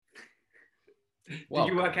Did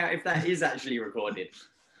you work out if that is actually recorded?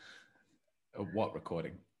 What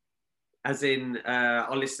recording? As in,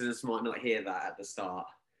 our listeners might not hear that at the start.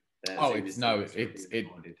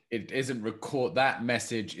 It isn't record. That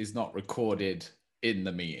message is not recorded in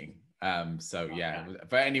the meeting.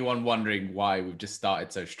 For anyone wondering why we've just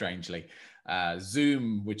started so strangely,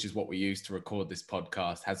 Zoom, which is what we use to record this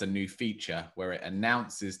podcast, has a new feature where it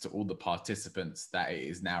announces to all the participants that it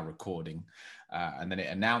is now recording. And then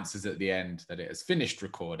it announces at the end that it has finished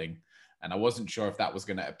recording. And I wasn't sure if that was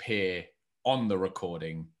going to appear on the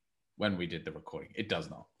recording when we did the recording. It does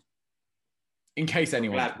not. In case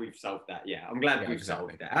anyone... I'm glad we've solved that. Yeah, I'm glad we've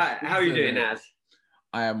solved that. How are you doing, Naz?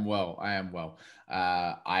 I am well.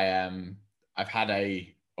 I've had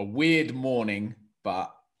a weird morning,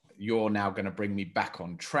 but you're now going to bring me back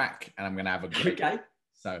on track, and I'm going to have a great day.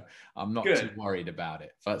 So I'm not too worried about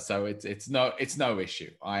it. But so it's no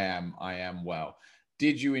issue. I am well.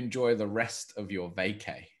 Did you enjoy the rest of your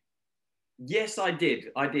vacay? Yes, I did.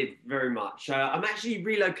 I did very much. I'm actually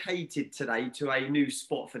relocated today to a new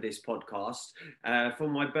spot for this podcast. For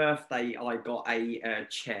my birthday, I got a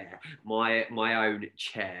chair, my own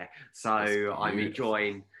chair. So I'm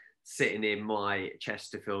enjoying sitting in my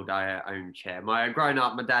Chesterfield own chair. Growing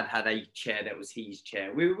up, my dad had a chair that was his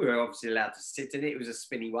chair. We were obviously allowed to sit in it. It was a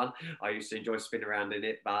spinny one. I used to enjoy spinning around in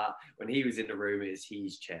it, but when he was in the room, it was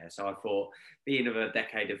his chair. So I thought, being of a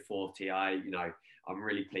decade of 40, I'm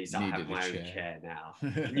really pleased I have my own chair now.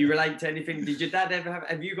 Can you relate to anything? Did your dad ever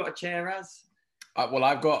have you got a chair, Az?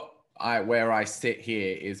 Where I sit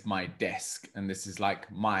here is my desk, and this is like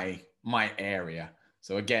my area.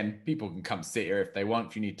 So again, people can come sit here if they want,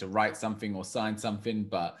 if you need to write something or sign something,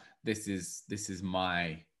 but this is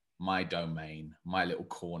my domain, my little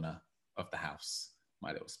corner of the house,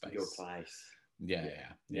 my little space. Your place. Yeah.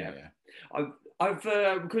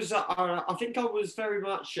 Because I think I was very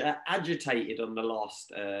much agitated on the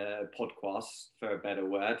last podcast, for a better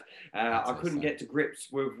word. I couldn't get to grips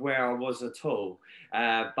with where I was at all,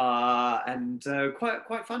 quite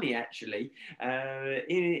funny actually.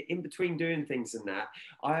 In between doing things and that,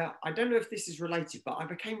 I don't know if this is related, but I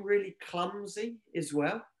became really clumsy as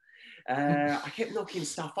well. I kept knocking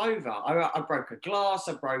stuff over. I broke a glass.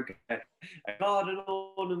 I broke a garden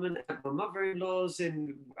ornament at my mother-in-law's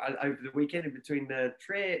over the weekend in between the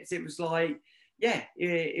trips. It was like,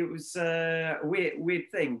 it was a weird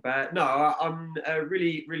thing. But no, I'm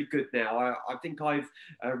really, really good now. I think I've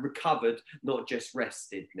recovered, not just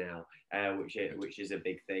rested now, which is a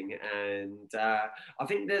big thing. And I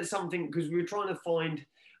think there's something, because we were trying to find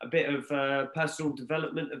a bit of personal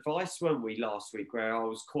development advice, weren't we, last week, where I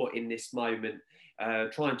was caught in this moment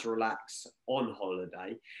trying to relax on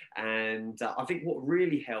holiday. And I think what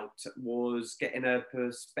really helped was getting a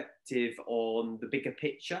perspective on the bigger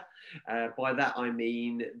picture. By that, I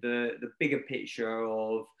mean the bigger picture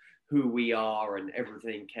of who we are and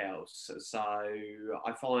everything else. So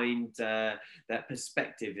I find that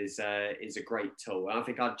perspective is a great tool. And I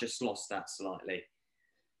think I've just lost that slightly.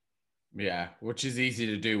 Yeah, which is easy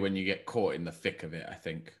to do when you get caught in the thick of it, I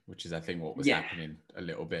think, which is, I think, what was happening a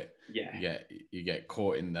little bit. Yeah. You get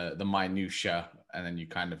caught in the minutia, and then you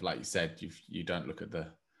kind of, like you said, you don't look at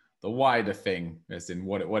the wider thing, as in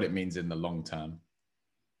what it means in the long term.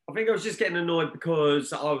 I think I was just getting annoyed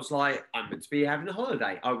because I was like, I'm meant to be having a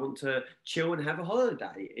holiday. I want to chill and have a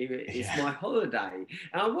holiday. It's my holiday.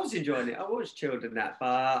 And I was enjoying it. I was chilled in that,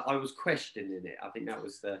 but I was questioning it. I think that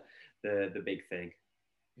was the big thing.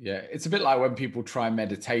 Yeah, it's a bit like when people try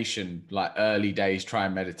meditation, like early days try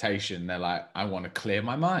meditation. They're like, I want to clear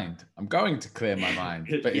my mind. I'm going to clear my mind.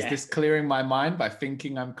 But is this clearing my mind by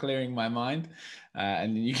thinking I'm clearing my mind?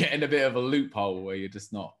 And you get in a bit of a loophole where you're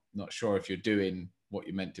just not sure if you're doing what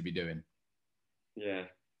you're meant to be doing. Yeah.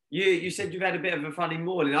 You said you've had a bit of a funny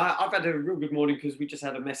morning. I've had a real good morning because we just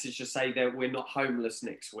had a message to say that we're not homeless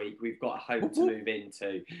next week. We've got a home to move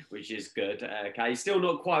into, which is good. Okay, still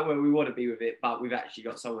not quite where we want to be with it, but we've actually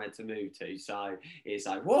got somewhere to move to. So it's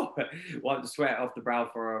like, whoa, wipe the sweat off the brow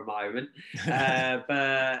for a moment.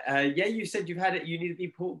 You said you've had it. You need to be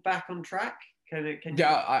put back on track.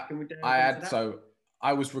 So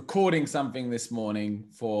I was recording something this morning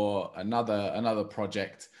for another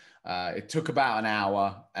project. It took about an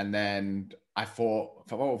hour, and then I thought,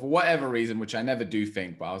 for whatever reason, which I never do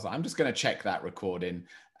think, but I was like, I'm just going to check that recording.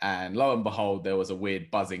 And lo and behold, there was a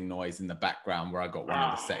weird buzzing noise in the background where I got one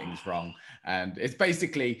of the settings wrong. And it's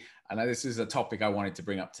basically, I know this is a topic I wanted to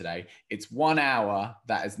bring up today. It's 1 hour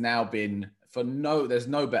that has now been, there's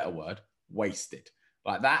no better word, wasted.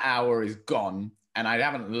 Like that hour is gone. and I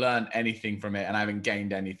haven't learned anything from it, and I haven't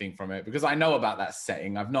gained anything from it, because I know about that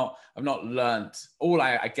setting. I've not learned. All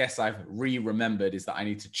I guess I've remembered is that I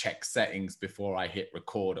need to check settings before I hit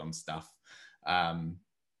record on stuff.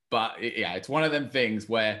 But it's one of them things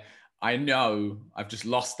where I know I've just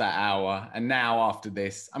lost that hour, and now after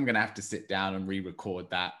this, I'm gonna have to sit down and re-record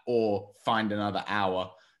that, or find another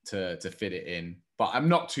hour to fit it in. But I'm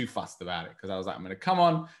not too fussed about it, because I was like, I'm gonna come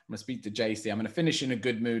on, I'm gonna speak to JC, I'm gonna finish in a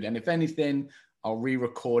good mood, and if anything, I'll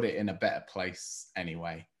re-record it in a better place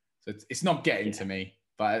anyway. So it's not getting to me.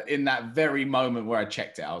 But in that very moment where I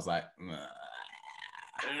checked it, I was like, damn.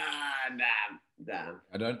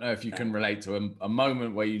 I don't know if you can relate to a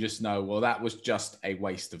moment where you just know, well, that was just a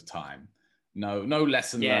waste of time. No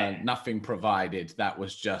lesson learned, nothing provided. That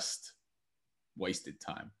was just wasted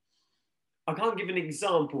time. I can't give an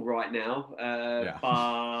example right now,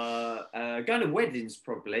 but going to weddings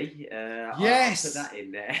probably. Yes. I'll put that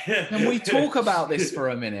in there. Can we talk about this for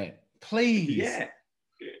a minute, please? Yeah.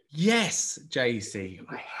 Yes, JC.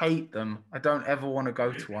 I hate them. I don't ever want to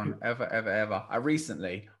go to one, ever. I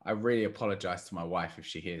really apologize to my wife if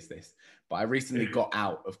she hears this, but I recently got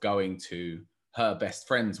out of going to her best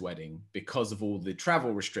friend's wedding because of all the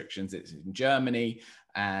travel restrictions. It's in Germany,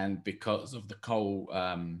 and because of the cold,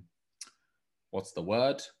 what's the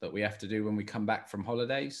word that we have to do when we come back from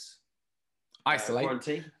holidays? Isolate.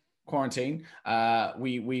 Quarantine.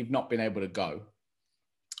 We've not been able to go.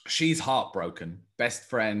 She's heartbroken. Best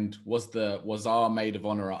friend was our maid of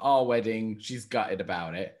honor at our wedding. She's gutted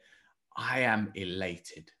about it. I am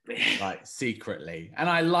elated, like secretly. And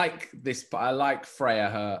I like this, but I like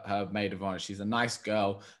Freya, her maid of honor. She's a nice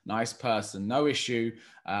girl, nice person, no issue.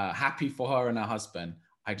 Happy for her and her husband.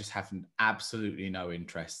 I just have absolutely no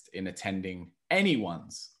interest in attending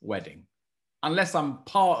anyone's wedding, unless I'm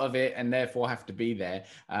part of it and therefore have to be there,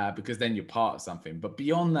 because then you're part of something. But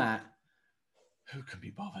beyond that, who can be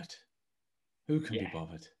bothered? Who can be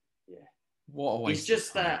bothered? Yeah. What a waste. It's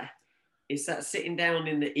just it's that sitting down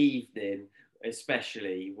in the evening,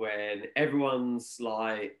 especially when everyone's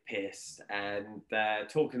like pissed and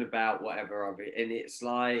talking about whatever of it, and it's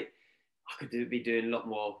like I could be doing a lot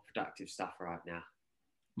more productive stuff right now.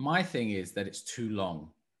 My thing is that it's too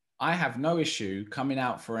long. I have no issue coming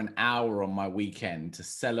out for an hour on my weekend to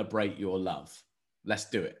celebrate your love. Let's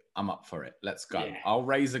do it. I'm up for it. Let's go. Yeah. I'll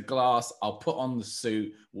raise a glass. I'll put on the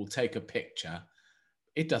suit. We'll take a picture.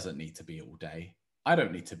 It doesn't need to be all day. I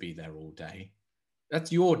don't need to be there all day.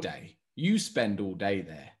 That's your day. You spend all day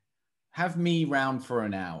there. Have me round for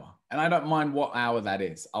an hour. And I don't mind what hour that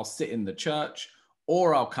is. I'll sit in the church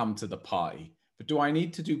or I'll come to the party. But do I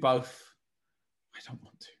need to do both? I don't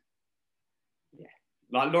want to.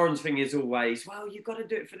 Like Lauren's thing is always, well, you've got to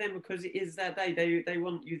do it for them because it is their day. They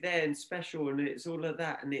want you there and special, and it's all of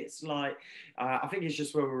that. And it's like, I think it's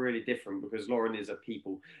just where we're really different, because Lauren is a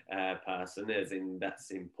people person, as in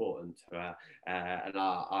that's important to her, and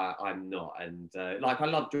I'm not. And like I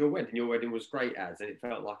loved your wedding. Your wedding was great, and it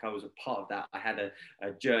felt like I was a part of that. I had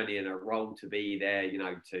a journey and a role to be there, you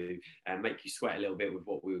know, to make you sweat a little bit with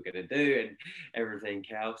what we were going to do and everything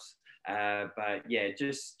else. But yeah,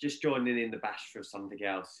 just joining in the bash for something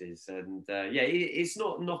else's, and it's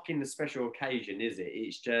not knocking the special occasion, is it?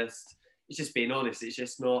 It's just being honest. It's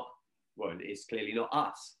just not. Well, it's clearly not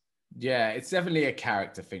us. Yeah, it's definitely a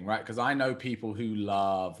character thing, right? Because I know people who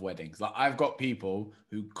love weddings. Like I've got people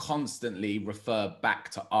who constantly refer back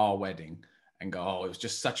to our wedding and go, "Oh, it was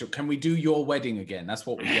just such a. Can we do your wedding again?" That's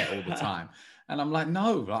what we get all the time. And I'm like,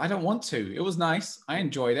 "No, I don't want to. It was nice. I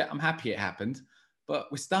enjoyed it. I'm happy it happened." But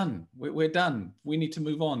we're done. We're done. We need to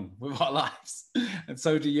move on with our lives. And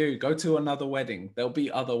so do you. Go to another wedding. There'll be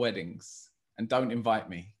other weddings. And don't invite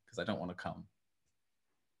me because I don't want to come.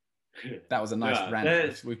 That was a nice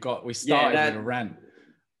rant. We started with a rant.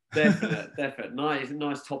 Definite.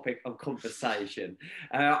 Nice topic of conversation.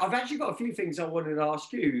 I've actually got a few things I wanted to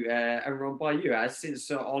ask you and run by you. Since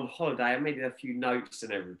on holiday, I made a few notes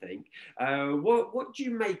and everything. What do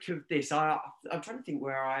you make of this? I'm trying to think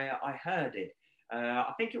where I heard it.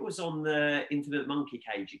 I think it was on the Infinite Monkey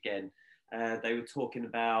Cage again. They were talking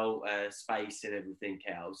about space and everything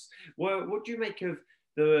else. What do you make of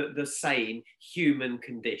the saying human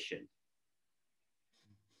condition?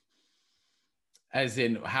 As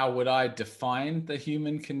in, how would I define the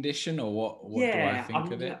human condition, or what do I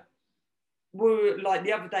think of it? Well, like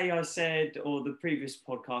the other day I said, or the previous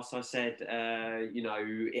podcast I said, you know,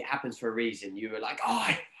 it happens for a reason. You were like, oh,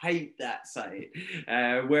 I hate that saying.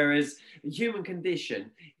 Whereas human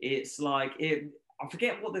condition, it's like I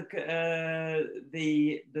forget what the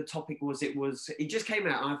topic was. It just came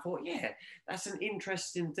out, and I thought, yeah, that's an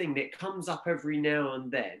interesting thing that comes up every now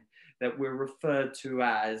and then, that we're referred to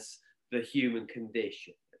as the human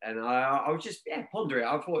condition. And I was just pondering.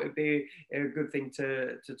 I thought it'd be a good thing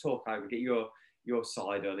to talk over, get your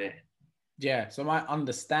side on it. Yeah, so my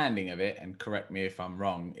understanding of it, and correct me if I'm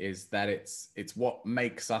wrong, is that it's what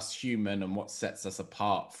makes us human and what sets us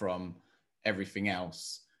apart from everything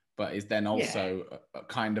else, but is then also a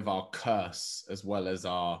kind of our curse as well as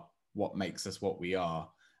our what makes us what we are.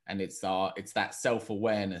 And it's that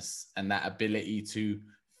self-awareness and that ability to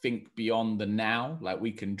think beyond the now. Like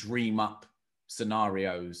we can dream up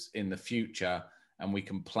scenarios in the future and we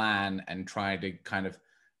can plan and try to kind of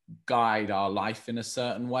guide our life in a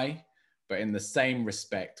certain way. But in the same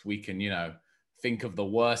respect, we can, think of the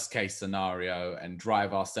worst case scenario and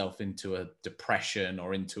drive ourselves into a depression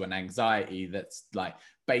or into an anxiety that's like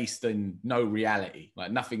based in no reality.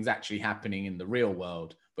 Like nothing's actually happening in the real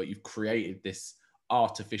world, but you've created this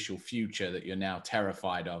artificial future that you're now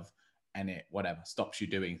terrified of, and it stops you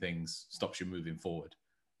doing things, stops you moving forward.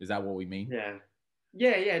 Is that what we mean?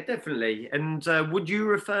 Yeah, definitely. And would you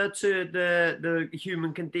refer to the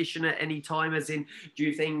human condition at any time? As in, do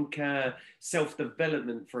you think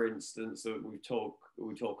self-development, for instance, that we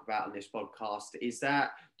talk about on this podcast, is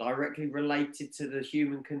that directly related to the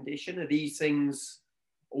human condition? Are these things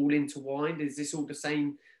all intertwined? Is this all the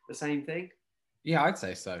same thing? Yeah, I'd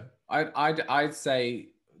say so. I'd say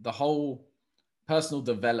the whole personal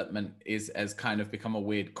development has kind of become a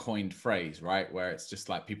weird coined phrase, right? Where it's just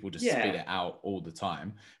like people just spit it out all the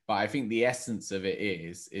time. But I think the essence of it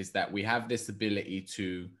is that we have this ability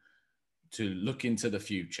to look into the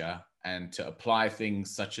future and to apply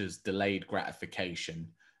things such as delayed gratification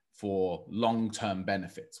for long-term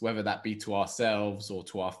benefits, whether that be to ourselves or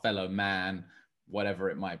to our fellow man, whatever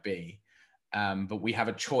it might be. But we have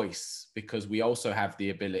a choice because we also have the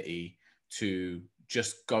ability to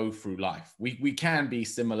just go through life. We can be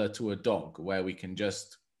similar to a dog where we can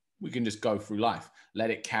just go through life, let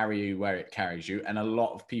it carry you where it carries you. And a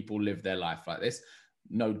lot of people live their life like this.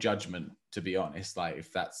 No judgment, to be honest. Like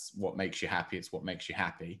if that's what makes you happy, it's what makes you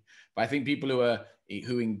happy. But I think people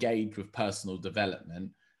who engage with personal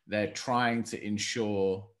development, they're trying to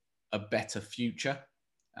ensure a better future.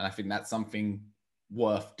 And I think that's something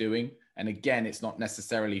worth doing. And again, it's not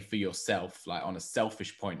necessarily for yourself, like on a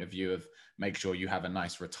selfish point of view of make sure you have a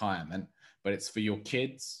nice retirement, but it's for your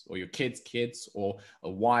kids or your kids or a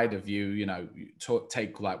wider view,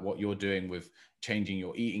 take like what you're doing with changing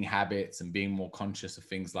your eating habits and being more conscious of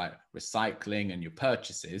things like recycling and your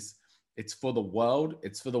purchases. It's for the world.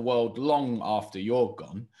 It's for the world long after you're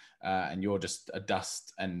gone and you're just a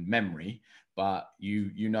dust and memory. But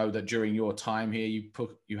you know that during your time here,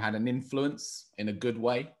 you had an influence in a good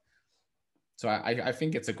way. So I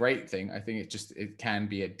think it's a great thing. I think it can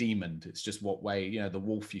be a demon. It's just what way, the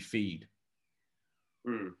wolf you feed.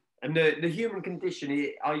 And the human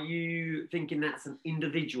condition, are you thinking that's an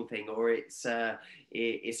individual thing or it's a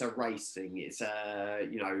race thing? It's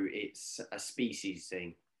it's a species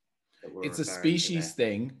thing. It's a species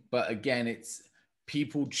thing, but again, it's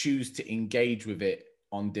people choose to engage with it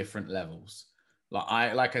on different levels.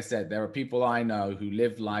 Like I said, there are people I know who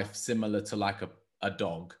live life similar to like a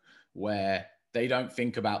dog, where they don't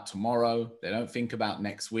think about tomorrow, they don't think about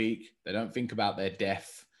next week, they don't think about their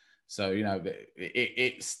death. So,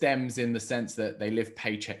 it stems in the sense that they live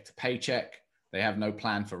paycheck to paycheck. They have no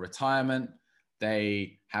plan for retirement.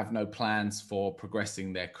 They have no plans for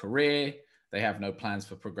progressing their career. They have no plans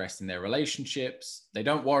for progressing their relationships. They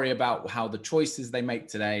don't worry about how the choices they make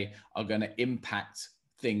today are going to impact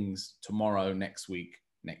things tomorrow, next week,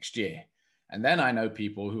 next year. And then I know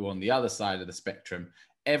people who on the other side of the spectrum,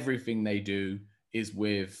 everything they do is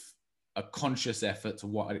with a conscious effort to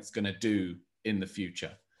what it's going to do in the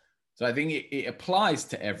future. So I think it applies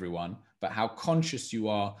to everyone, but how conscious you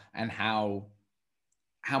are and how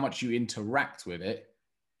much you interact with it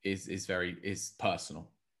is personal.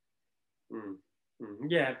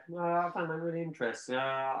 Yeah, I found that really interesting.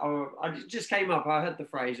 I just came up, I heard the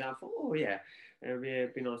phrase, and I thought, oh yeah,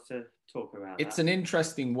 it'd be nice to talk about It's an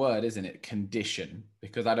interesting word, isn't it? Condition,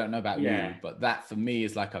 because I don't know about you, but that for me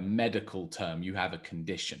is like a medical term. You have a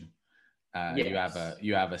condition, yes.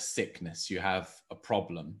 you have a sickness, you have a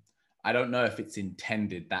problem. I don't know if it's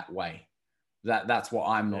intended that way. That's what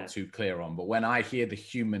I'm not too clear on. But when I hear the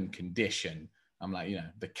human condition, I'm like,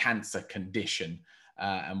 the cancer condition,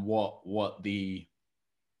 and what the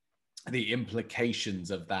implications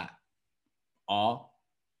of that are.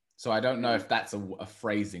 So I don't know if that's a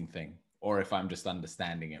phrasing thing or if I'm just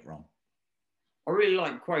understanding it wrong. I really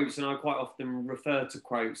like quotes, and I quite often refer to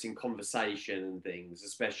quotes in conversation and things,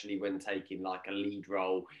 especially when taking like a lead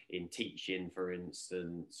role in teaching, for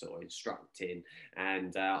instance, or instructing.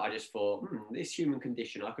 And I just thought, this human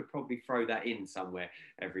condition, I could probably throw that in somewhere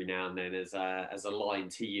every now and then as a line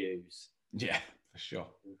to use. Yeah, for sure.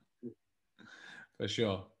 For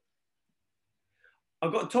sure.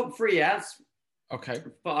 I've got top three as. Okay.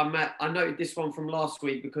 But I noted this one from last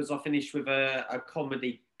week because I finished with a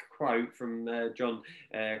comedy quote from John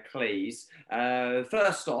Cleese.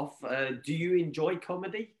 First off, do you enjoy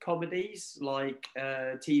comedies like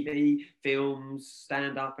TV, films,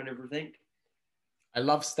 stand-up and everything? I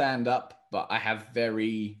love stand-up, but I have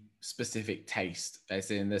very specific taste.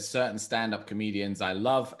 As in, there's certain stand-up comedians I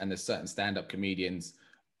love, and there's certain stand-up comedians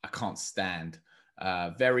I can't stand.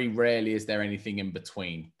 Very rarely is there anything in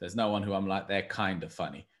between. There's no one who I'm like, they're kind of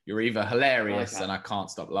funny. You're either hilarious and I can't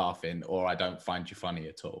stop laughing, or I don't find you funny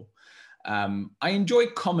at all. I enjoy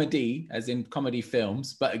comedy, as in comedy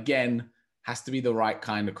films, but again, has to be the right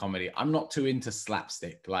kind of comedy. I'm not too into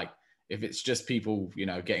slapstick. Like if it's just people, you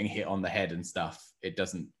know, getting hit on the head and stuff, it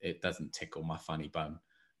doesn't tickle my funny bone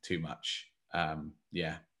too much.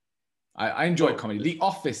 Yeah. I enjoy comedy. The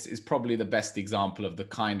Office is probably the best example of the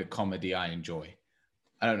kind of comedy I enjoy.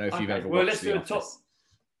 I don't know if you've ever watched The Office.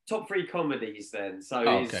 Top three comedies then.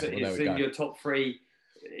 So is in your top three,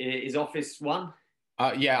 is Office one?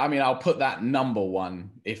 Yeah, I mean, I'll put that number one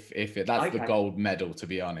if that's the gold medal. To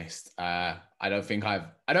be honest, I don't think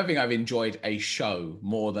I've enjoyed a show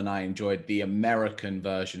more than I enjoyed the American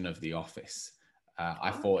version of The Office.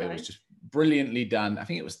 I thought it was just brilliantly done. I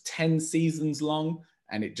think it was 10 seasons long,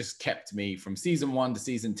 and it just kept me from season 1 to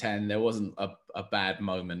season 10. There wasn't a bad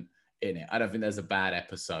moment in it. I don't think there's a bad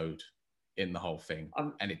episode in the whole thing.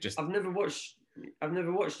 I've never watched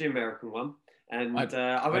the American one. And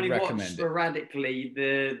I've only watched sporadically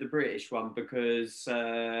the British one because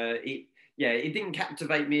it didn't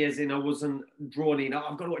captivate me, as in I wasn't drawn in.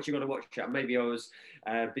 I've got to watch it. Maybe I was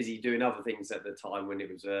busy doing other things at the time when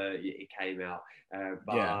it came out.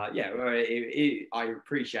 I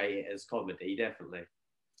appreciate it as comedy, definitely.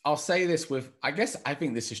 I'll say this I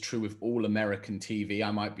think this is true with all American TV. I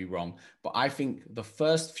might be wrong, but I think the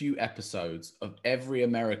first few episodes of every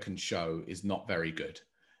American show is not very good.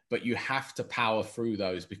 But you have to power through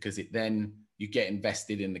those because then you get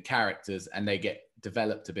invested in the characters and they get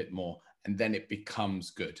developed a bit more, and then it becomes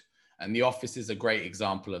good. And The Office is a great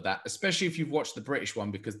example of that, especially if you've watched the British one,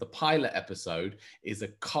 because the pilot episode is a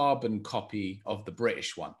carbon copy of the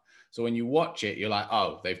British one. So when you watch it, you're like,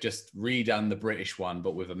 oh, they've just redone the British one,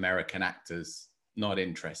 but with American actors. Not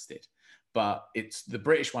interested. But it's the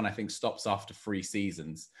British one, I think, stops after 3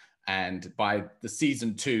 seasons. And by the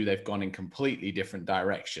season 2, they've gone in completely different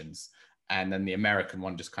directions. And then the American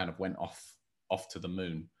one just kind of went off to the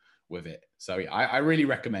moon with it. So yeah, I really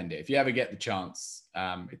recommend it. If you ever get the chance,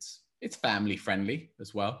 it's family friendly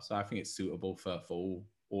as well. So I think it's suitable for all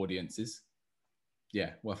audiences.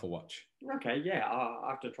 Yeah, worth a watch. Okay, yeah, I'll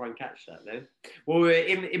have to try and catch that then. Well,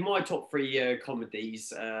 in my top 3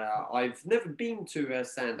 comedies, I've never been to a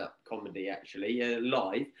stand-up comedy actually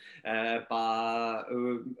live, but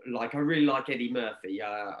like I really like Eddie Murphy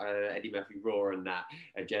Raw and that,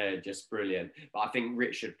 just brilliant. But I think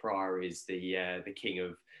Richard Pryor is the king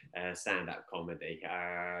of stand-up comedy.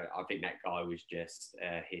 I think that guy was just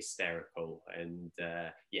hysterical, and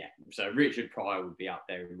so Richard Pryor would be up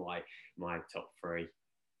there in my top 3.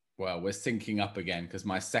 Well, we're syncing up again because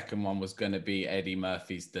my second one was going to be Eddie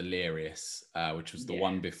Murphy's Delirious, which was the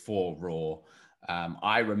one before Raw.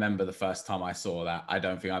 I remember the first time I saw that. I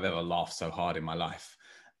don't think I've ever laughed so hard in my life.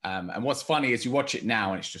 And what's funny is you watch it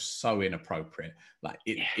now and it's just so inappropriate. Like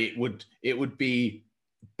it would be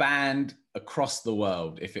banned across the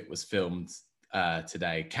world if it was filmed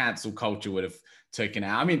today. Cancel culture would have taken it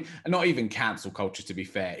out. I mean, not even cancel culture, to be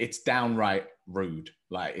fair. It's downright rude.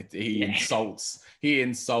 Like he insults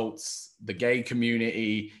the gay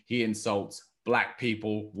community. He insults black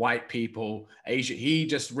people, white people, Asian. He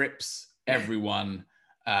just rips everyone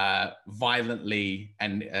violently.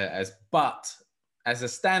 And but as a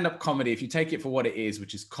stand-up comedy, if you take it for what it is,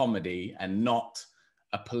 which is comedy and not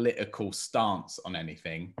a political stance on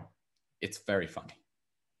anything, it's very funny.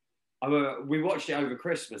 We watched it over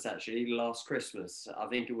Christmas, actually, last Christmas. I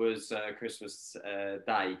think it was Christmas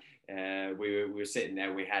Day. We were sitting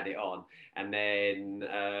there, we had it on. And then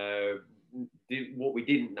what we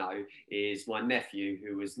didn't know is my nephew,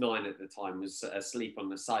 who was 9 at the time, was asleep on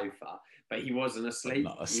the sofa. But he wasn't asleep.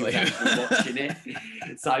 Not asleep. He was actually watching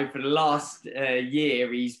it. So for the last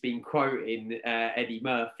year, he's been quoting Eddie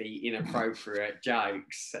Murphy inappropriate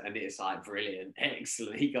jokes. And it's like, brilliant,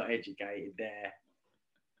 excellent. He got educated there.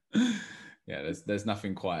 Yeah, there's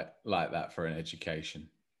nothing quite like that for an education.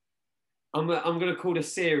 I'm going to call a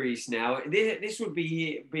series now. This would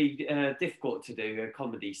be difficult to do, a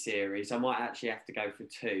comedy series. I might actually have to go for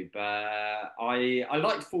two, but I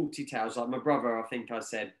liked Fawlty Tales. Like my brother, I think I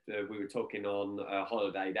said we were talking on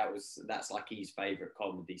holiday. That's like his favourite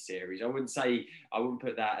comedy series. I wouldn't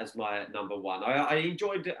put that as my number one. I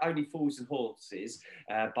enjoyed Only Fools and Horses,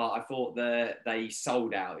 but I thought that they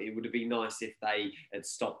sold out. It would have been nice if they had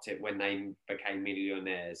stopped it when they became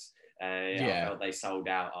millionaires. I felt they sold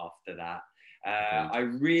out after that. I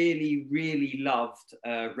really, really loved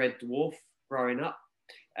Red Dwarf growing up.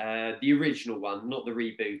 The original one, not the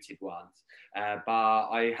rebooted ones. But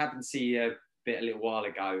I happened to see a little while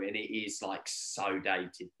ago, and it is like so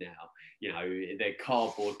dated now. You know, the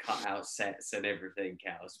cardboard cutout sets and everything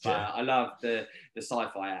else. But I love the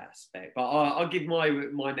sci-fi aspect. But I'll give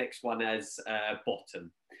my next one as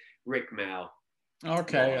Bottom, Rick Mao.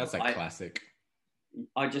 Okay, that's a classic.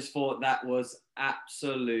 I just thought that was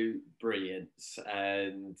absolute brilliance,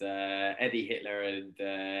 and Eddie Hitler, and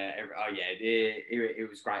it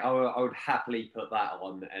was great. I would happily put that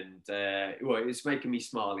on, and it's making me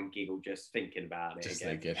smile and giggle just thinking about it. Just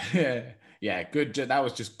again. Yeah, good. That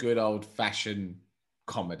was just good old fashioned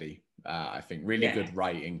comedy. I think really good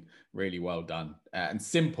writing, really well done, and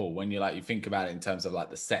simple when you think about it in terms of like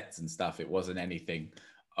the sets and stuff. It wasn't anything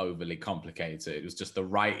overly complicated. So it was just the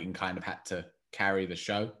writing kind of had to carry the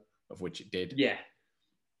show, of which it did. Yeah.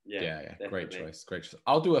 Great choice.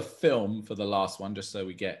 I'll do a film for the last one, just so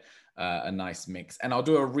we get a nice mix, and I'll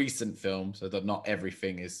do a recent film so that not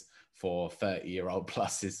everything is for 30-year-old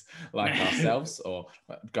pluses like ourselves, or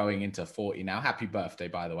going into 40 now. Happy birthday,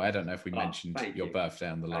 by the way. I don't know if we mentioned your birthday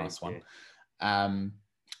on the last one.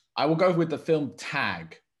 I will go with the film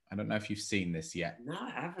Tag. I don't know if you've seen this yet. No, I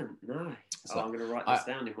haven't. No. So I'm going to write this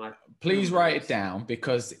down in my... Please write it down,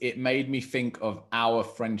 because it made me think of our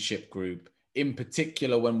friendship group, in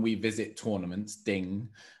particular when we visit tournaments,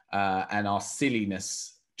 and our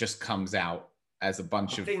silliness just comes out as a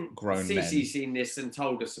bunch of grown men. Cece's seen this and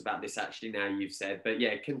told us about this actually now you've said, but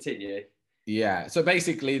yeah, continue. Yeah, so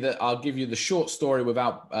basically I'll give you the short story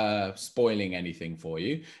without spoiling anything for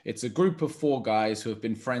you. It's a group of 4 guys who have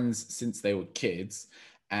been friends since they were kids,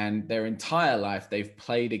 and their entire life they've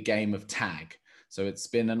played a game of tag. So it's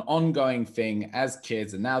been an ongoing thing as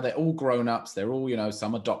kids, and now they're all grown-ups. They're all,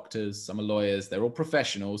 some are doctors, some are lawyers, they're all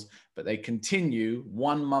professionals, but they continue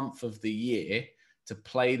 1 month of the year to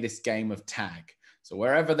play this game of tag. So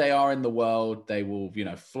wherever they are in the world, they will,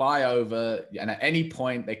 fly over, and at any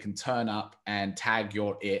point they can turn up and tag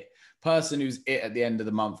your it. Person who's it at the end of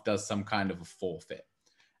the month does some kind of a forfeit.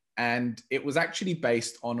 And it was actually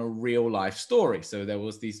based on a real life story. So there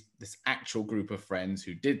was this actual group of friends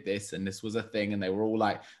who did this, and this was a thing, and they were all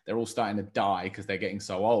they're all starting to die because they're getting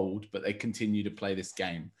so old, but they continue to play this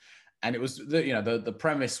game. And it was, the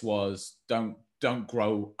premise was don't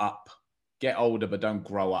grow up, get older, but don't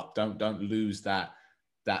grow up. Don't lose that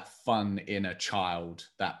fun inner child,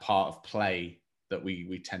 that part of play that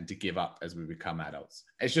we tend to give up as we become adults.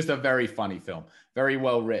 It's just a very funny film, very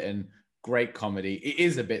well written, great comedy. It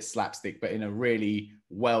is a bit slapstick, but in a really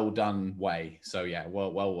well done way. So yeah,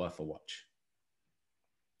 well worth a watch.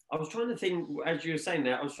 I was trying to think, as you were saying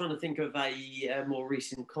that, I was trying to think of a more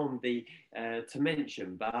recent comedy to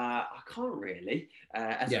mention, but I can't really.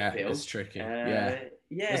 A film. It's tricky.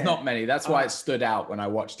 There's not many. That's why it stood out when I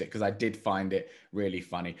watched it, because I did find it really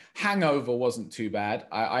funny. Hangover wasn't too bad.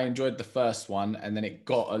 I enjoyed the first one, and then it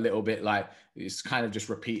got a little bit it's kind of just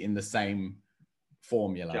repeating the same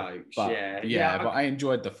formula. Jokes, but I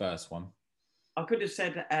enjoyed the first one. I could have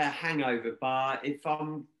said Hangover, but if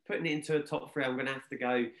I'm putting it into a top 3, I'm going to have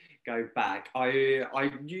to go back.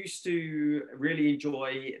 I used to really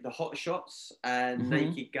enjoy the Hot Shots and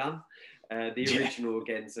Naked Gun, the original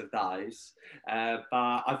agains of those. But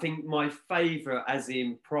I think my favourite, as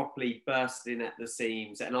in properly bursting at the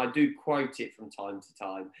seams, and I do quote it from time to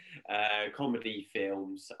time, comedy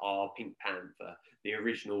films are Pink Panther, the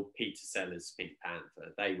original Peter Sellers Pink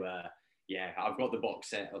Panther. They were, I've got the box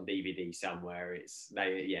set on DVD somewhere.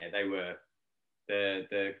 They were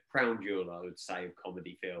the crown jewel, I would say, of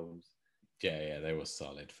comedy films. Yeah, they were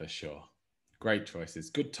solid for sure. Great choices.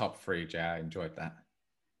 Good top 3, Jay. I enjoyed that.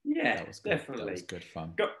 Yeah, that was good. Definitely. That was good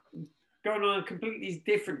fun. Going on a completely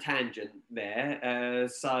different tangent there.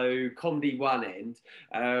 So comedy one end.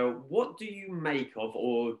 What do you make of,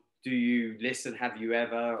 or do you listen, have you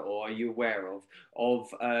ever, or are you aware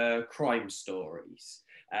of crime stories?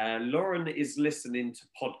 Lauren is listening to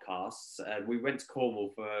podcasts. We went to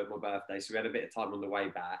Cornwall for my birthday, so we had a bit of time on the way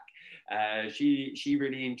back. She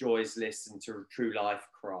really enjoys listening to true life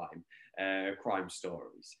crime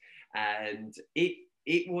stories, and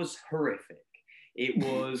it was horrific. It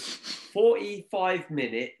was 45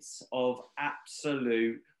 minutes of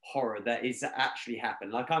absolute horror that is actually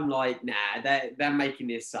happened. Like, I'm like, nah, they're making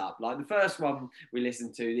this up. Like, the first one we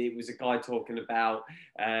listened to, it was a guy talking about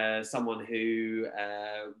someone who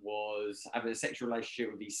was having a sexual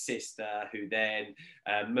relationship with his sister, who then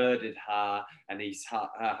murdered her and her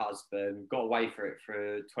husband, got away for it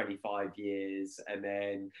for 25 years, and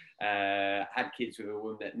then had kids with a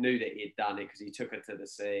woman that knew that he'd done it because he took her to the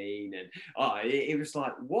scene. And it was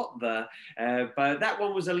like, what the? But that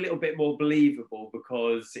one was a little bit more believable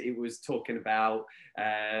because it was talking about,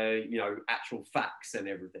 actual facts and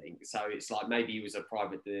everything. So it's like maybe he was a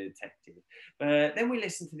private detective. But then we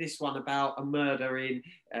listened to this one about a murder in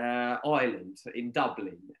Ireland, in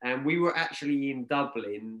Dublin. And we were actually in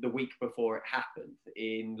Dublin the week before it happened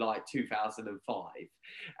in like 2005.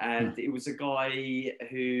 And it was a guy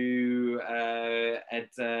who had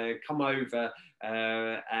come over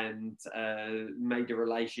and made a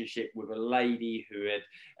relationship with a lady who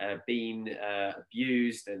had been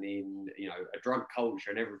abused and in a drug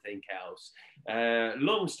culture and everything else.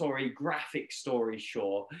 Long story, graphic story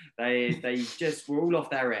short, they just were all off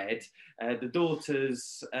their head. The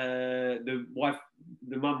daughters, the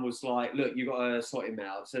mum was like, look, you got to sort him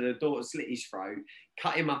out. So the daughter slit his throat,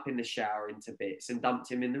 cut him up in the shower into bits and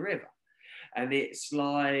dumped him in the river. And it's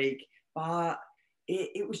like, but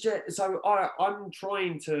it was just, so I'm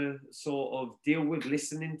trying to sort of deal with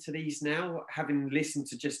listening to these now, having listened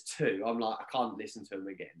to just two. I'm like, I can't listen to them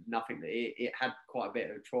again. Nothing. It had quite a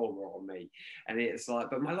bit of trauma on me. And it's like,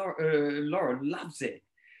 but my Lauren loves it.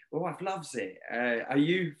 My wife loves it. Are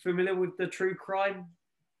you familiar with the true crime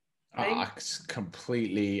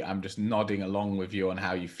thing? I'm just nodding along with you on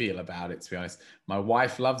how you feel about it, to be honest. My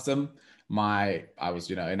wife loves them. I was,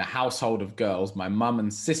 in a household of girls. My mum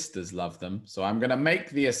and sisters love them. So I'm going to make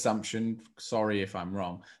the assumption, sorry if I'm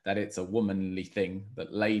wrong, that it's a womanly thing,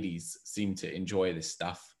 that ladies seem to enjoy this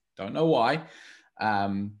stuff. Don't know why.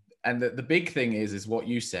 And the big thing is what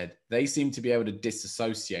you said. They seem to be able to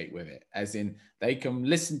disassociate with it, as in they can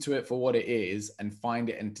listen to it for what it is and find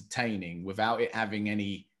it entertaining without it having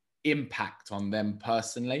any impact on them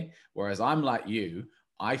personally. Whereas I'm like you,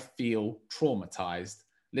 I feel traumatized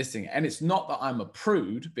listening. And it's not that I'm a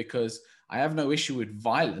prude, because I have no issue with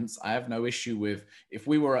violence. I have no issue with if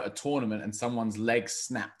we were at a tournament and someone's leg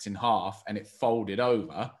snapped in half and it folded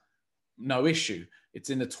over, no issue. It's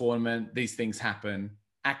in the tournament. These things happen.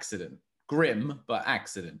 Accident. Grim, but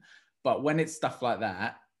accident. But when it's stuff like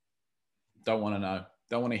that, don't want to know.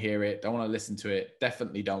 Don't want to hear it. Don't want to listen to it.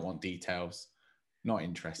 Definitely don't want details. Not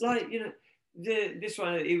interested. Like, this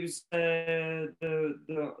one, it was the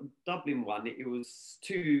Dublin one. It was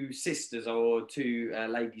two sisters or two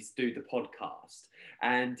ladies do the podcast,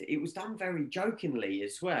 and it was done very jokingly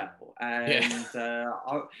as well. And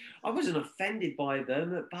I wasn't offended by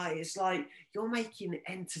them, but it's like, you're making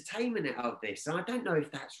entertainment out of this, and I don't know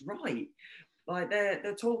if that's right. Like,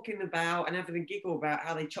 they're talking about and having a giggle about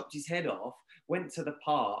how they chopped his head off, went to the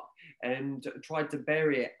park and tried to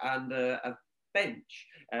bury it under a bench,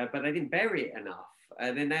 but they didn't bury it enough.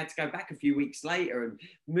 Then they had to go back a few weeks later and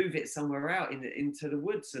move it somewhere out into the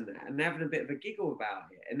woods and that, and having a bit of a giggle about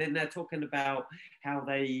it. And then they're talking about how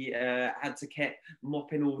they had to keep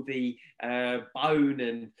mopping all the bone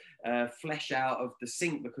and flesh out of the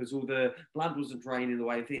sink because all the blood wasn't draining the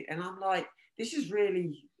way. And I'm like, this is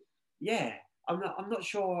really, yeah. I'm not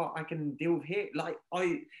sure I can deal with it. Like,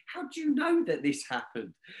 how do you know that this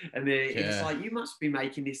happened? And it's like, you must be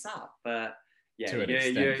making this up. But yeah,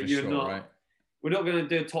 you're not. Right? We're not going to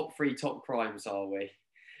do top 3 top crimes, are we?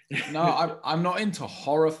 No, I'm not into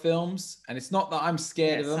horror films, and it's not that I'm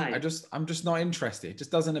scared of them. Same. I'm just not interested. It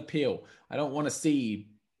just doesn't appeal. I don't want to see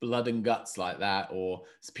blood and guts like that, or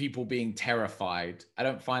people being terrified. I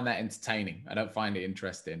don't find that entertaining. I don't find it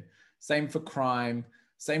interesting. Same for crime.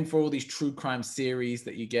 Same for all these true crime series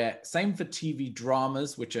that you get. Same for TV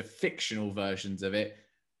dramas, which are fictional versions of it.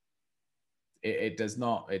 It does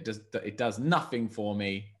nothing for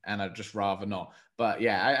me, and I'd just rather not. But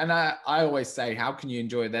yeah, I always say, how can you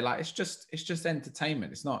enjoy it? They're like, it's just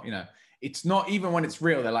entertainment. It's not, it's not, even when it's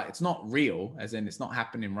real, they're like, it's not real, as in it's not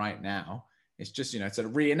happening right now. It's just, it's a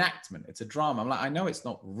reenactment. It's a drama. I'm like, I know it's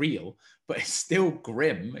not real, but it's still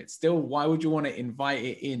grim. It's still, why would you want to invite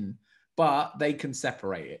it in? But they can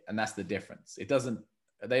separate it, and that's the difference.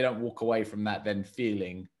 They don't walk away from that then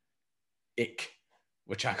feeling ick,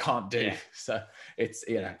 which I can't do. Yeah. So it's,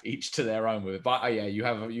 each to their own with it. But you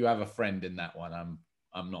have a friend in that one.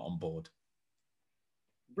 I'm not on board.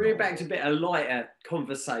 bring it back to a bit of lighter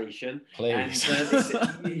conversation. Please.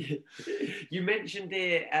 And you mentioned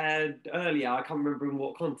it earlier. I can't remember in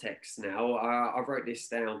what context now. I wrote this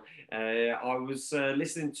down. I was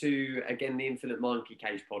listening to, again, the Infinite Monkey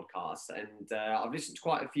Cage podcast, and I've listened to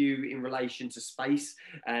quite a few in relation to space.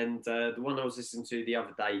 And the one I was listening to the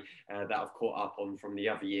other day that I've caught up on from the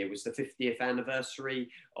other year was the 50th anniversary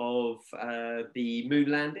of the moon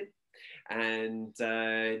landing. And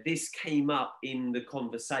this came up in the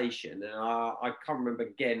conversation. And I can't remember,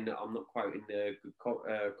 again, I'm not quoting the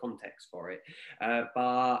context for it,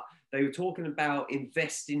 but they were talking about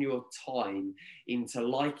investing your time into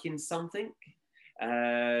liking something,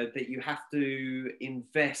 that you have to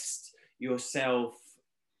invest yourself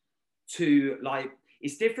to, like,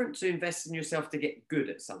 it's different to invest in yourself to get good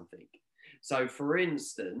at something. So, for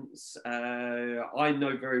instance, I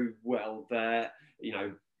know very well that, you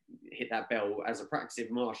know, hit that bell as a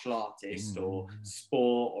practicing martial artist or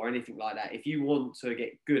sport or anything like that. If you want to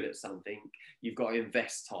get good at something, you've got to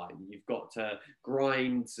invest time. You've got to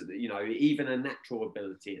grind, you know, even a natural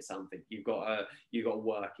ability at something. You've got to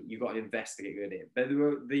work it. You've got to invest to get good at it. But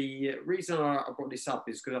the reason I brought this up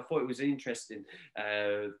is because I thought it was an interesting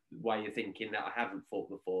way of thinking that I haven't thought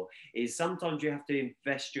before, is sometimes you have to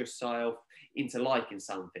invest yourself into liking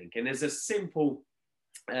something. And there's a simple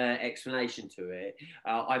explanation to it.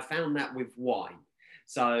 I found that with wine.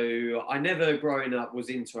 So I never, growing up, was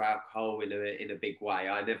into alcohol in a big way.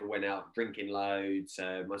 I never went out drinking loads.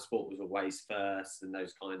 My sport was always first and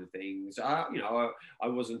those kind of things. You know, I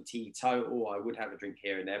wasn't teetotal. I would have a drink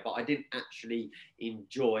here and there, but I didn't actually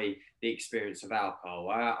enjoy the experience of alcohol.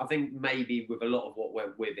 I think maybe with a lot of what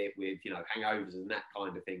went with it, with, you know, hangovers and that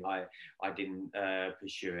kind of thing, I didn't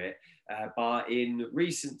pursue it. But in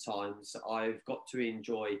recent times, I've got to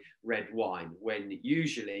enjoy red wine, when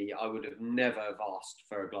usually I would have never have asked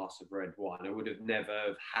for a glass of red wine. I would have never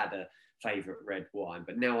have had a favourite red wine,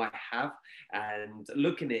 but now I have. And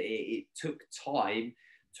looking at it, it took time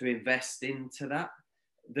to invest into that.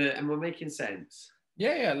 Am I making sense?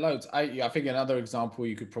 Yeah, loads. I think another example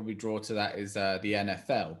you could probably draw to that is the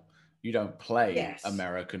NFL. You don't play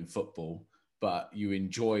American football, but you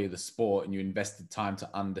enjoy the sport and you invested time to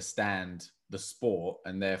understand the sport,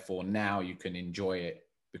 and therefore now you can enjoy it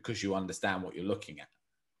because you understand what you're looking at.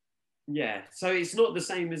 Yeah, so it's not the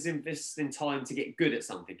same as investing time to get good at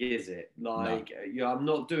something, is it? Like, no. You know, I'm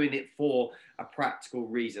not doing it for a practical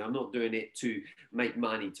reason. I'm not doing it to make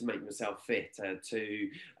money, to make myself fit, to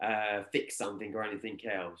fix something or anything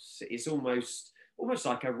else. It's almost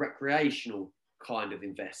like a recreational kind of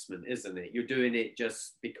investment, isn't it? You're doing it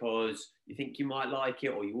just because you think you might like it,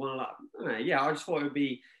 or you want to like. Yeah, I just thought it would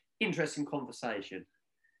be interesting conversation.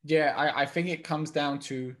 Yeah, I think it comes down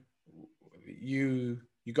to you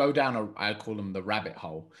go down I call them the rabbit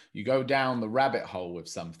hole. You go down the rabbit hole with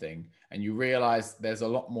something and you realize there's a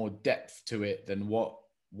lot more depth to it than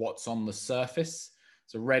what's on the surface.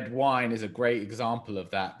 So red wine is a great example of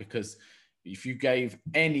that, because if you gave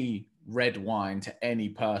any red wine to any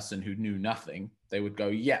person who knew nothing, they would go,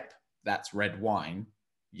 yep, that's red wine.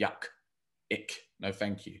 Yuck. Ick. No,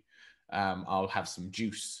 thank you. I'll have some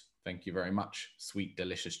juice. Thank you very much. Sweet,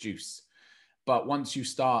 delicious juice. But once you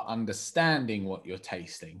start understanding what you're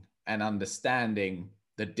tasting and understanding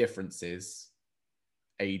the differences,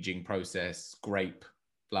 aging process, grape,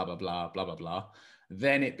 blah, blah, blah, blah, blah, blah,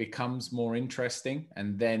 then it becomes more interesting.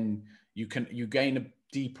 And then you gain a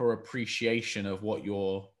deeper appreciation of what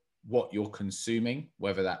you're consuming,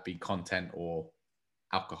 whether that be content or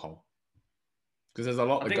alcohol. Because there's a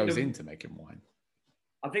lot that goes into making wine.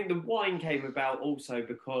 I think the wine came about also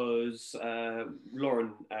because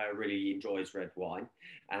Lauren really enjoys red wine.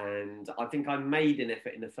 And I think I made an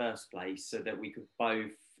effort in the first place so that we could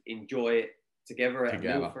both enjoy it together at a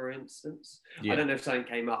meal, for instance. Yeah. I don't know if something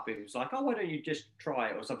came up. It was like, oh, why don't you just try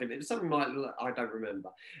it or something? It was something like, I don't remember.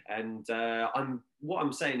 And what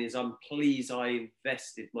I'm saying is I'm pleased I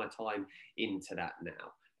invested my time into that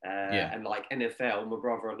now. And like NFL, my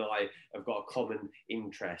brother and I have got a common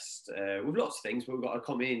interest with lots of things, but we've got a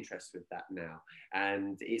common interest with that now.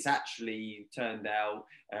 And it's actually turned out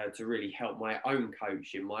to really help my own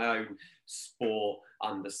coaching, my own sport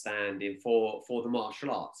understanding for the martial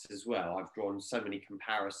arts as well. I've drawn so many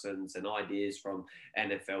comparisons and ideas from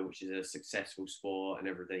NFL, which is a successful sport, and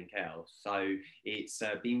everything else. So it's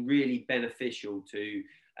been really beneficial to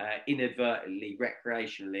inadvertently,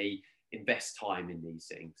 recreationally invest time in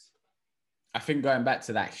these things. I think going back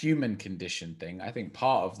to that human condition thing, I think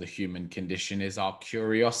part of the human condition is our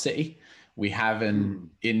curiosity. We have an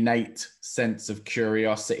innate sense of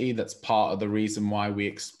curiosity that's part of the reason why we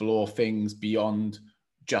explore things beyond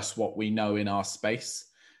just what we know in our space.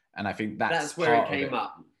 And I think that's where it part of came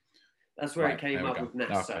up. That's where it came up with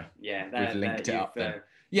NASA. Okay. Yeah, we've linked it up then.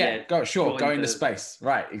 Yeah, go into space.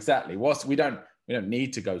 Right, exactly. We don't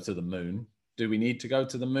need to go to the moon. Do we need to go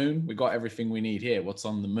to the moon? We got everything we need here. What's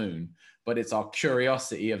on the moon? But it's our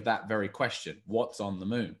curiosity of that very question. What's on the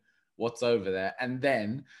moon? What's over there? And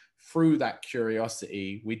then through that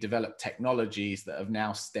curiosity, we develop technologies that have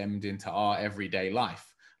now stemmed into our everyday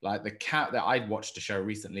life. Like that I watched a show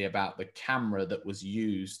recently about the camera that was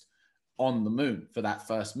used on the moon for that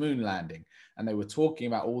first moon landing. And they were talking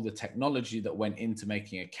about all the technology that went into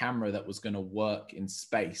making a camera that was going to work in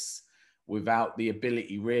space without the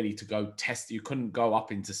ability really to go test. You couldn't go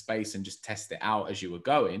up into space and just test it out as you were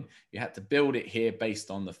going. You had to build it here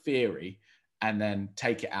based on the theory and then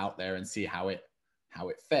take it out there and see how it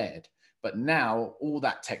fared. But now all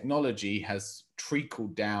that technology has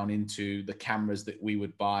trickled down into the cameras that we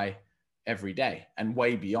would buy every day and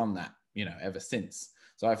way beyond that, ever since.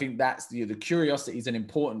 So I think that's the curiosity is an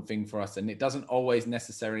important thing for us, and it doesn't always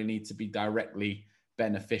necessarily need to be directly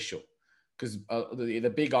beneficial. Because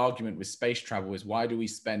the big argument with space travel is, why do we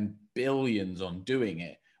spend billions on doing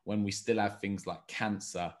it when we still have things like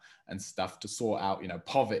cancer and stuff to sort out,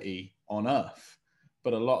 poverty on Earth?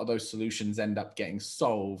 But a lot of those solutions end up getting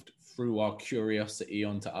solved through our curiosity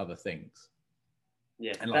onto other things.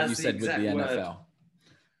 Yeah, and like you said with the NFL.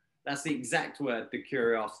 That's the exact word, the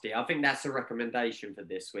curiosity. I think that's a recommendation for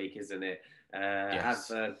this week, isn't it?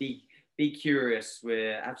 Yes. Be curious.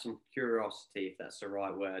 Have some curiosity, if that's the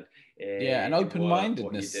right word. And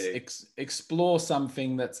open-mindedness. Explore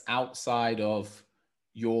something that's outside of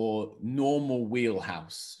your normal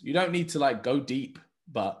wheelhouse. You don't need to go deep,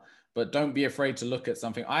 but don't be afraid to look at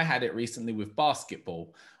something. I had it recently with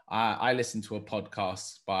basketball. I listened to a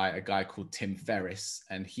podcast by a guy called Tim Ferriss,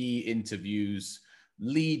 and he interviews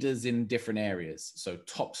leaders in different areas. So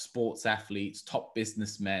top sports athletes, top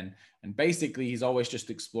businessmen. And basically, he's always just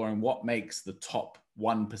exploring what makes the top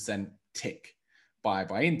 1% tick by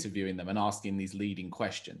interviewing them and asking these leading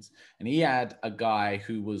questions. And he had a guy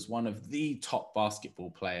who was one of the top basketball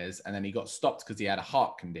players, and then he got stopped because he had a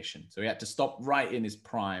heart condition. So he had to stop right in his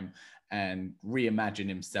prime and reimagine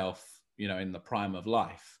himself, in the prime of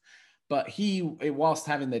life. But whilst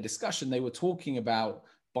having their discussion, they were talking about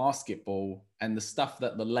basketball and the stuff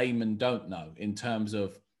that the layman don't know in terms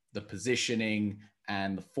of the positioning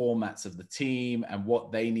and the formats of the team and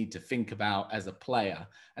what they need to think about as a player.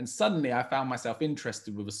 And suddenly I found myself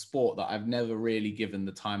interested with a sport that I've never really given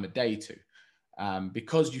the time of day to,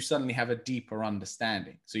 because you suddenly have a deeper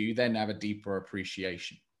understanding. So you then have a deeper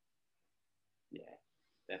appreciation. Yeah,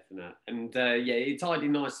 definitely. And it tied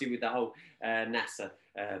in nicely with the whole NASA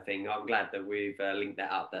thing. I'm glad that we've linked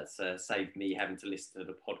that up. That's saved me having to listen to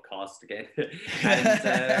the podcast again.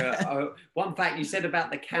 And one fact you said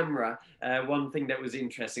about the camera, one thing that was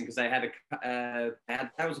interesting, because they had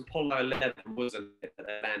that was Apollo 11, wasn't it?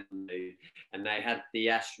 And they had the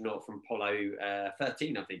astronaut from Apollo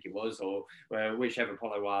 13, I think it was, or whichever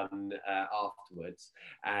Apollo one afterwards.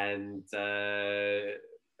 And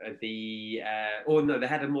they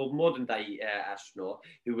had a more modern day astronaut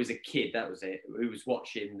who was a kid, that was it, who was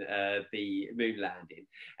watching the moon landing,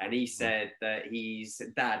 and he said that his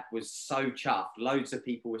dad was so chuffed. Loads of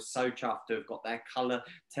people were so chuffed to have got their colour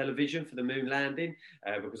television for the moon landing,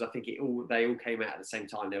 because I think they all came out at the same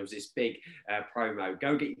time. There was this big promo,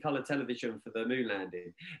 go get your colour television for the moon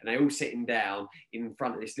landing, and they all sitting down in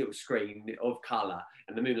front of this little screen of colour,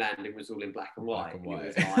 and the moon landing was all in black and white. It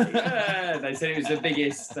was like, they said it was the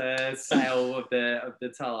biggest sale of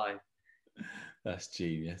the time. That's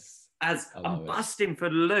genius. As I'm busting for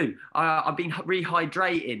the loo, I've been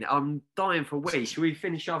rehydrating. I'm dying for a wee. Should we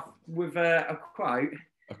finish off with a quote?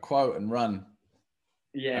 A quote and run.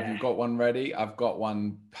 Yeah. Have you got one ready? I've got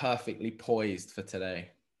one perfectly poised for today.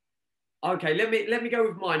 Okay, let me go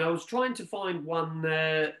with mine. I was trying to find one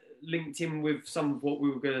linked in with some of what we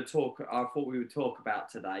were going to talk. I thought we would talk about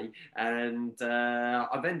today, and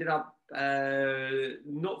I've ended up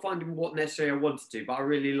not finding what necessarily I wanted to, but I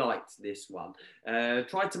really liked this one.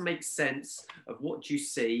 Try to make sense of what you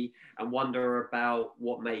see and wonder about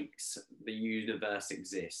what makes the universe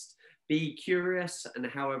exist. Be curious, and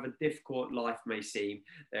however difficult life may seem,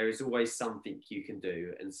 there is always something you can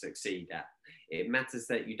do and succeed at. It matters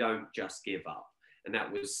that you don't just give up. And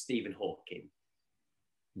that was Stephen Hawking.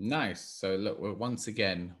 Nice. So look, once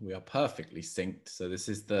again, we are perfectly synced. So this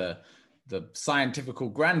is the scientific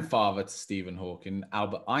grandfather to Stephen Hawking,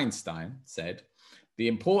 Albert Einstein, said, "The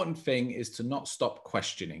important thing is to not stop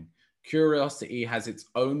questioning. Curiosity has its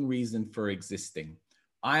own reason for existing.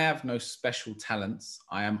 I have no special talents.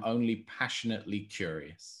 I am only passionately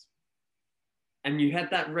curious." And you had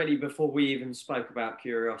that ready before we even spoke about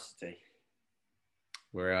curiosity.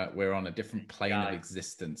 We're on a different plane of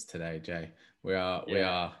existence today, Jay. We're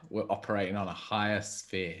operating on a higher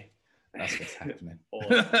sphere. That's what's happening.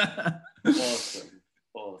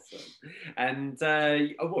 Awesome. And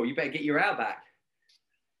you better get your Outback.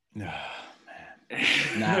 Oh,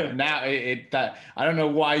 man. Now I don't know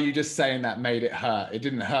why you just saying that made it hurt. It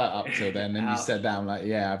didn't hurt up till then. And you said that, I'm like,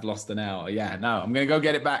 yeah, I've lost an hour. Yeah, no, I'm gonna go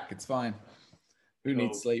get it back. It's fine. Who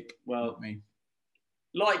needs sleep? Well, me.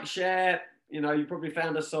 Like, share. You probably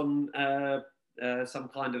found us on some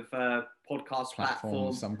kind of podcast platform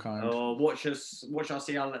of some kind. Or watch us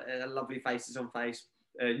see our lovely faces on Facebook.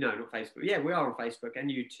 No, not Facebook. Yeah, we are on Facebook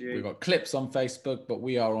and YouTube. We've got clips on Facebook, but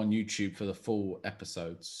we are on YouTube for the full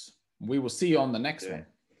episodes. We will see you on the next one.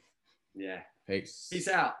 Yeah. Peace. Peace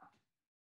out.